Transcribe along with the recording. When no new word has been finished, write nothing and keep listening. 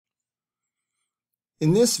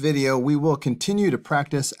In this video, we will continue to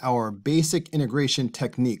practice our basic integration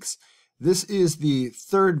techniques. This is the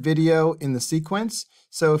third video in the sequence,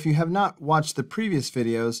 so if you have not watched the previous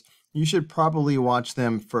videos, you should probably watch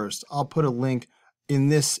them first. I'll put a link in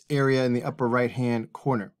this area in the upper right-hand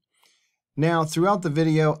corner. Now, throughout the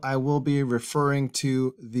video, I will be referring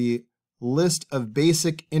to the list of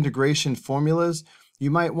basic integration formulas. You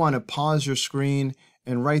might want to pause your screen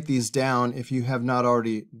and write these down if you have not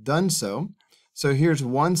already done so. So here's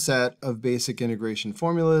one set of basic integration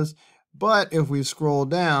formulas, but if we scroll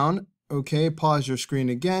down, okay, pause your screen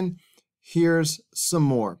again, here's some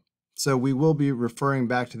more. So we will be referring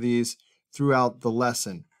back to these throughout the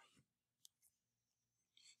lesson.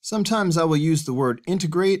 Sometimes I will use the word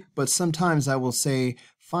integrate, but sometimes I will say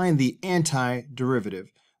find the antiderivative.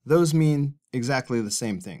 Those mean exactly the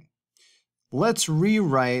same thing. Let's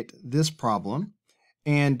rewrite this problem.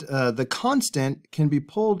 And the constant can be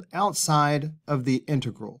pulled outside of the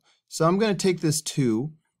integral. So I'm going to take this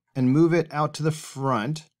 2 and move it out to the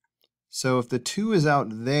front. So if the 2 is out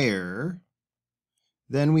there,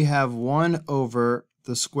 then we have 1 over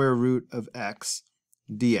the square root of x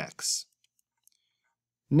dx.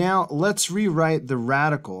 Now let's rewrite the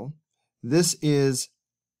radical. This is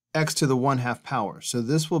x to the 1/2 power. So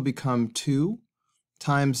this will become 2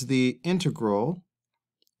 times the integral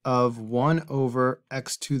of 1 over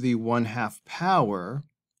x to the 1/2 power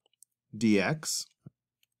dx.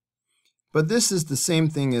 But this is the same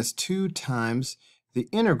thing as 2 times the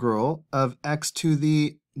integral of x to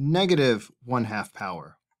the negative 1/2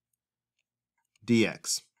 power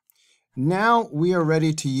dx. Now we are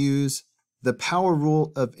ready to use the power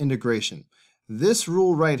rule of integration. This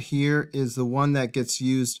rule right here is the one that gets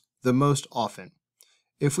used the most often.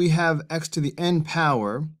 If we have x to the n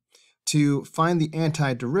power, to find the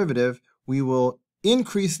antiderivative, we will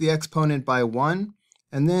increase the exponent by 1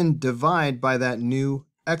 and then divide by that new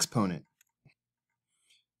exponent.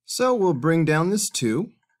 So we'll bring down this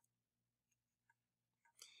 2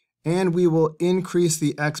 and we will increase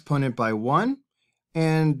the exponent by 1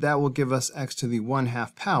 and that will give us x to the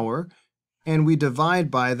 1/2 power and we divide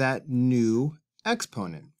by that new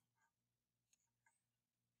exponent.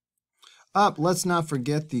 Let's not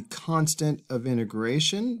forget the constant of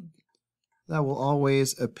integration. That will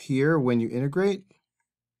always appear when you integrate.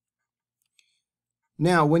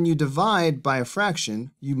 Now, when you divide by a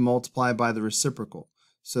fraction, you multiply by the reciprocal.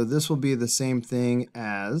 So this will be the same thing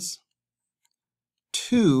as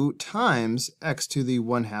 2 times x to the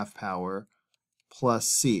 1/2 power plus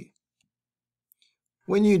c.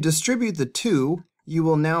 When you distribute the 2, you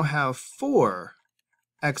will now have 4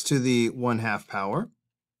 x to the 1/2 power.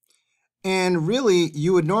 And really,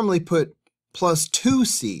 you would normally put plus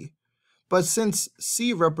 2c. But since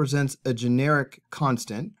c represents a generic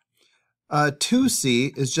constant,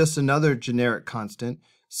 2c is just another generic constant,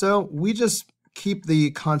 so we just keep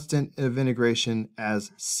the constant of integration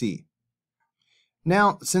as c.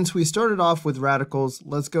 Now, since we started off with radicals,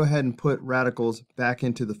 let's go ahead and put radicals back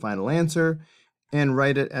into the final answer and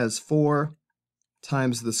write it as 4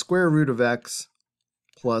 times the square root of x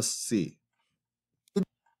plus c.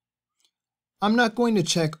 I'm not going to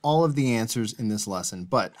check all of the answers in this lesson,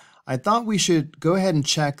 but I thought we should go ahead and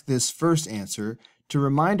check this first answer to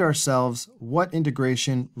remind ourselves what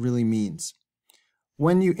integration really means.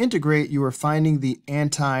 When you integrate, you are finding the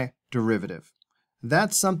antiderivative.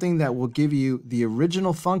 That's something that will give you the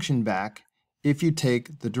original function back if you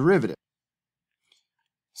take the derivative.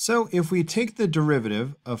 So if we take the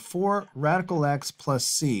derivative of 4 radical x plus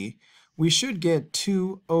c, we should get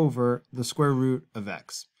 2 over the square root of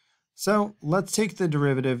x. So let's take the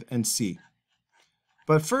derivative and see.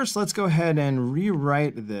 But first, let's go ahead and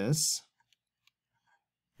rewrite this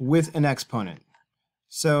with an exponent.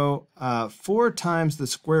 So 4 times the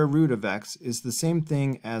square root of x is the same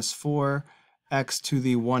thing as 4x to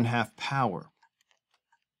the 1/2 power.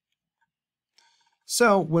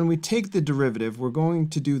 So when we take the derivative, we're going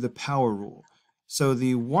to do the power rule. So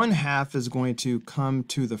the 1/2 is going to come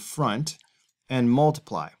to the front and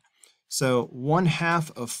multiply. So 1/2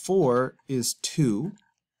 of 4 is 2.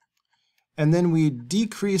 And then we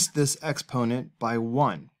decrease this exponent by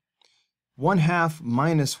 1. 1/2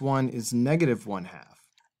 minus 1 is negative 1/2.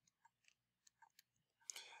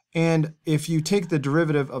 And if you take the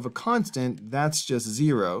derivative of a constant, that's just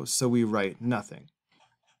 0, so we write nothing.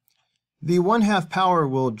 The 1/2 power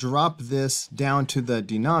will drop this down to the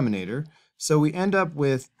denominator, so we end up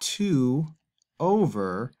with 2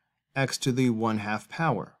 over x to the 1/2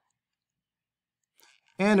 power.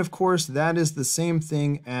 And of course, that is the same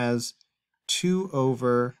thing as 2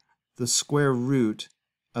 over the square root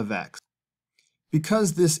of x.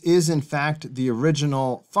 Because this is in fact the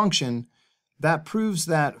original function, That proves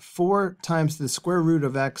that 4 times the square root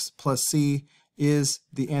of x plus c is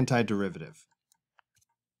the antiderivative.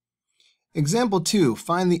 Example 2,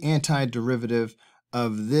 find the antiderivative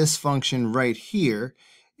of this function right here.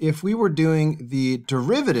 If we were doing the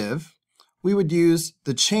derivative, we would use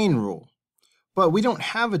the chain rule. But we don't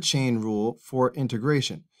have a chain rule for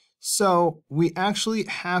integration. So we actually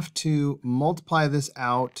have to multiply this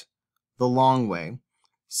out the long way.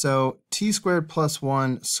 So t squared plus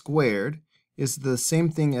 1 squared is the same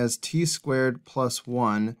thing as t squared plus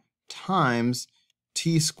 1 times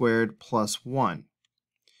t squared plus 1.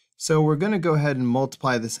 So we're going to go ahead and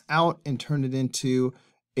multiply this out and turn it into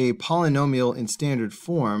a polynomial in standard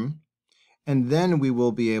form, and then we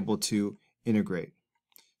will be able to integrate.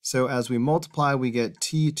 So as we multiply, we get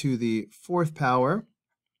t to the 4th power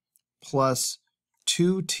plus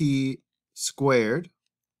 2t squared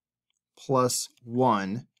plus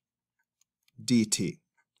 1 dt.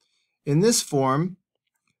 In this form,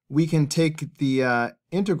 we can take the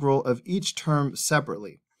integral of each term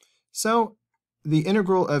separately. So the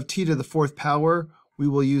integral of t to the 4th power, we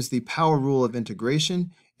will use the power rule of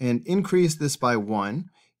integration and increase this by 1,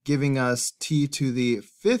 giving us t to the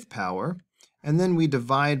 5th power, and then we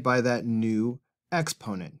divide by that new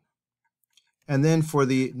exponent. And then for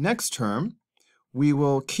the next term, we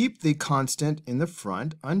will keep the constant in the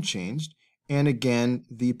front unchanged, and again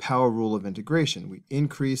the power rule of integration. We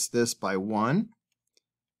increase this by 1,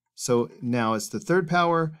 so now it's the 3rd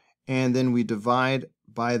power, and then we divide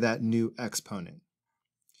by that new exponent.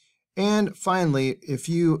 And finally, if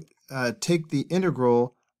you take the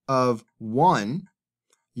integral of 1,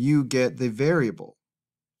 you get the variable.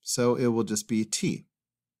 So it will just be t.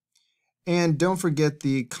 And don't forget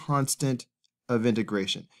the constant of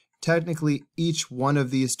integration. Technically, each one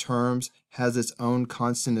of these terms has its own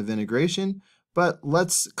constant of integration, but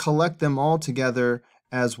let's collect them all together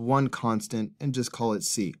as one constant and just call it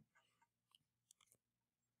c.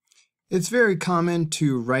 It's very common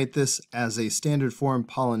to write this as a standard form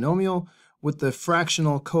polynomial with the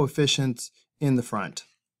fractional coefficients in the front.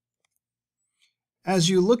 As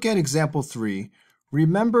you look at example 3,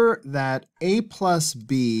 remember that a plus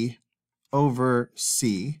b over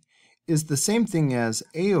c is the same thing as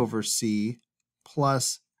a over c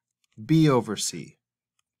plus b over c.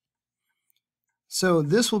 So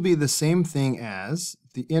this will be the same thing as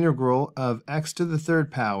the integral of x to the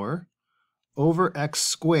 3rd power over x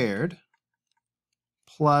squared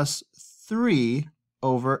plus 3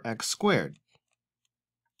 over x squared.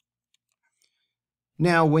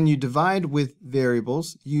 Now, when you divide with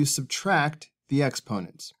variables, you subtract the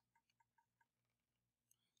exponents.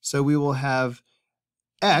 So we will have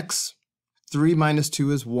x, 3 minus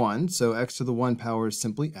 2 is 1, so x to the 1 power is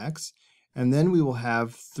simply x. And then we will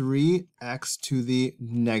have 3x to the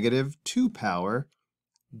negative 2 power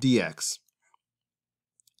dx.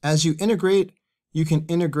 As you integrate, you can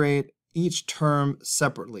integrate each term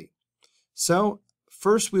separately. So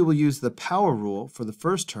first we will use the power rule for the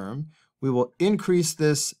first term. We will increase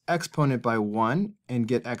this exponent by 1 and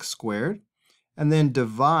get x squared, and then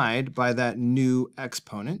divide by that new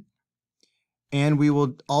exponent. And we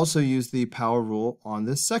will also use the power rule on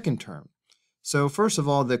this second term. So first of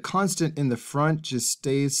all, the constant in the front just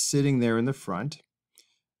stays sitting there in the front.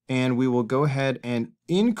 And we will go ahead and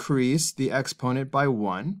increase the exponent by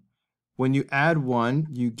 1. When you add 1,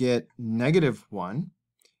 you get negative 1.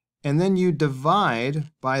 And then you divide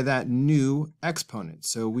by that new exponent.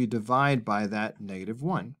 So we divide by that negative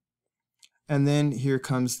 1. And then here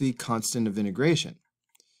comes the constant of integration.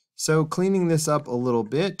 So cleaning this up a little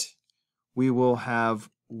bit, we will have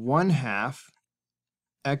 1/2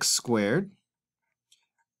 x squared.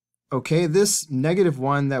 Okay, this negative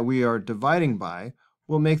 1 that we are dividing by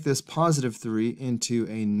will make this positive 3 into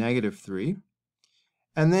a negative 3.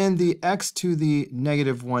 And then the x to the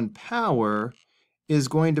negative 1 power is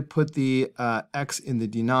going to put the x in the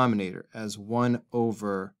denominator as 1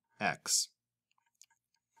 over x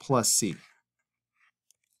plus c.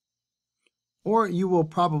 Or you will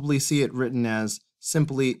probably see it written as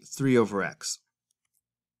simply 3 over x.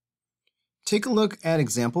 Take a look at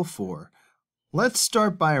example 4. Let's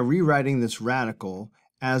start by rewriting this radical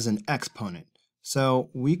as an exponent. So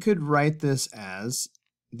we could write this as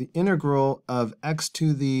the integral of x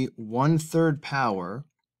to the 1/3 power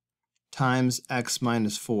times x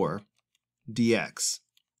minus 4 dx.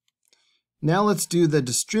 Now let's do the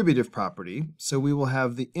distributive property. So we will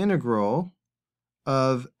have the integral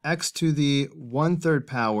of x to the 1/3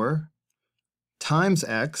 power times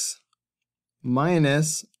x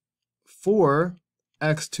minus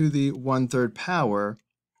 4x to the 1/3 power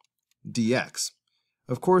dx.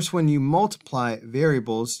 Of course, when you multiply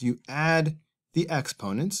variables, you add the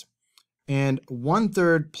exponents. And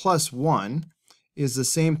 1/3 plus 1 is the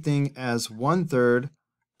same thing as 1/3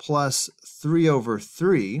 plus 3 over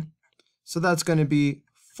 3. So that's going to be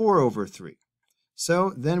 4 over 3.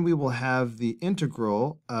 So then we will have the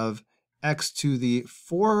integral of x to the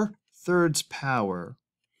 4/3 power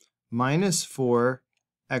minus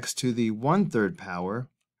 4x to the 1/3 power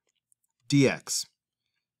dx.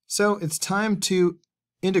 So it's time to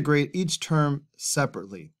integrate each term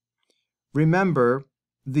separately. Remember,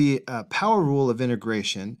 the power rule of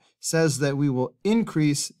integration says that we will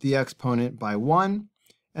increase the exponent by 1,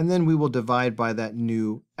 and then we will divide by that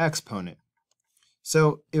new exponent.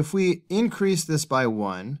 So if we increase this by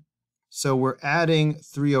 1, so we're adding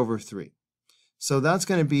 3 over 3. So that's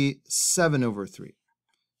going to be 7 over 3.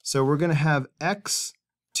 So we're going to have x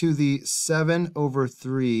to the 7 over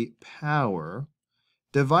 3 power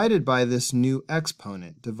divided by this new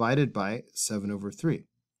exponent, divided by 7 over 3.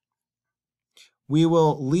 We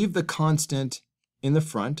will leave the constant in the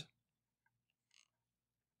front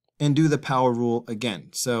and do the power rule again.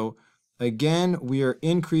 So again, we are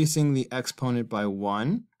increasing the exponent by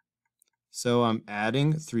 1. So I'm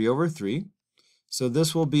adding 3 over 3. So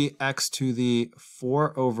this will be x to the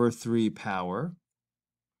 4 over 3 power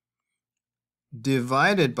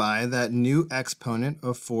divided by that new exponent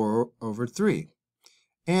of 4 over 3.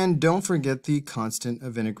 And don't forget the constant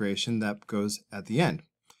of integration that goes at the end.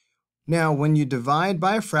 Now, when you divide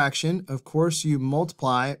by a fraction, of course, you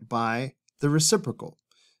multiply by the reciprocal.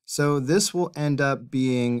 So this will end up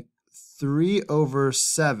being 3 over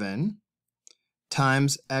 7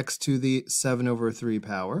 times x to the 7 over 3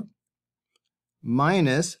 power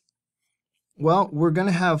minus, well, we're going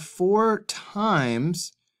to have 4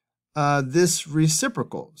 times this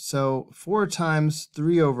reciprocal. So 4 times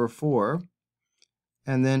 3 over 4,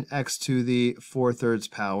 and then x to the 4/3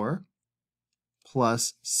 power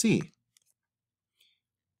plus c.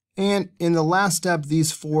 And in the last step,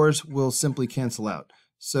 these 4's will simply cancel out.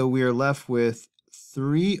 So we are left with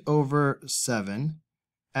 3 over 7,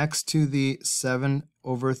 x to the 7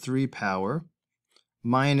 over 3 power,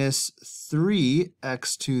 minus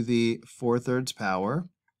 3x to the 4/3 power.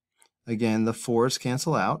 Again, the 4's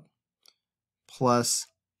cancel out, plus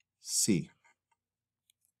c.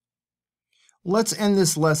 Let's end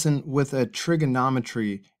this lesson with a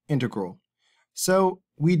trigonometry integral. So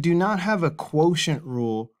we do not have a quotient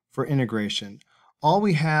rule for integration. All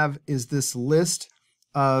we have is this list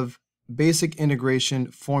of basic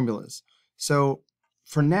integration formulas. So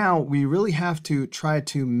for now, we really have to try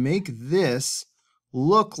to make this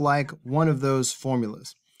look like one of those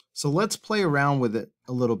formulas. So let's play around with it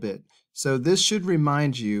a little bit. So this should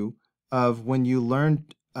remind you of when you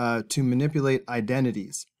learned to manipulate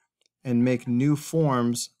identities and make new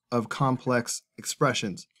forms of complex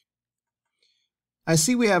expressions. I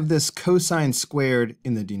see we have this cosine squared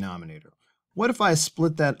in the denominator. What if I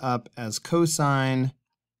split that up as cosine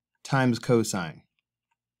times cosine?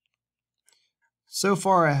 So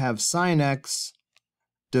far I have sine x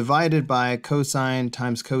divided by cosine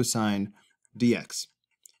times cosine dx.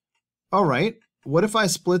 All right, what if I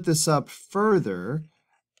split this up further?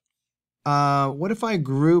 What if I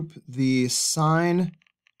group the sine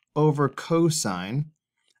over cosine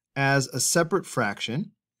as a separate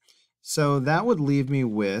fraction? So that would leave me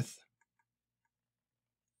with,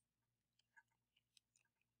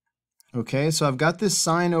 okay, so I've got this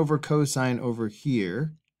sine over cosine over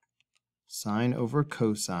here, sine over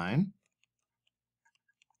cosine.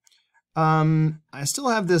 I still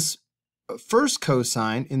have this first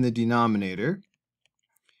cosine in the denominator,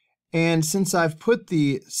 and since I've put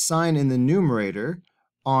the sine in the numerator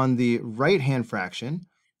on the right-hand fraction,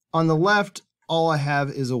 on the left, all I have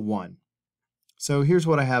is a 1. So here's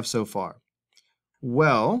what I have so far.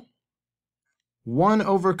 Well, 1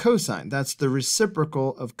 over cosine, that's the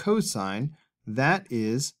reciprocal of cosine, that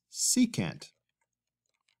is secant.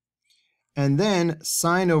 And then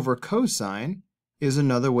sine over cosine is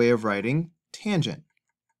another way of writing tangent.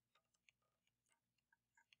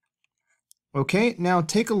 Okay, now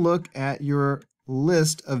take a look at your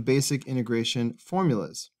list of basic integration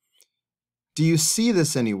formulas. Do you see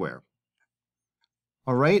this anywhere?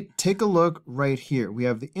 All right, take a look right here. We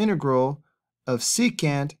have the integral of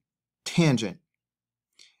secant tangent,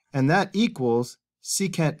 and that equals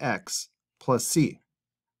secant x plus c.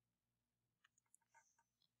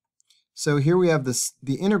 So here we have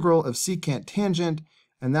the integral of secant tangent,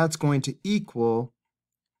 and that's going to equal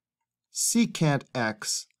secant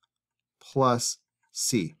x plus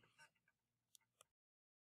c.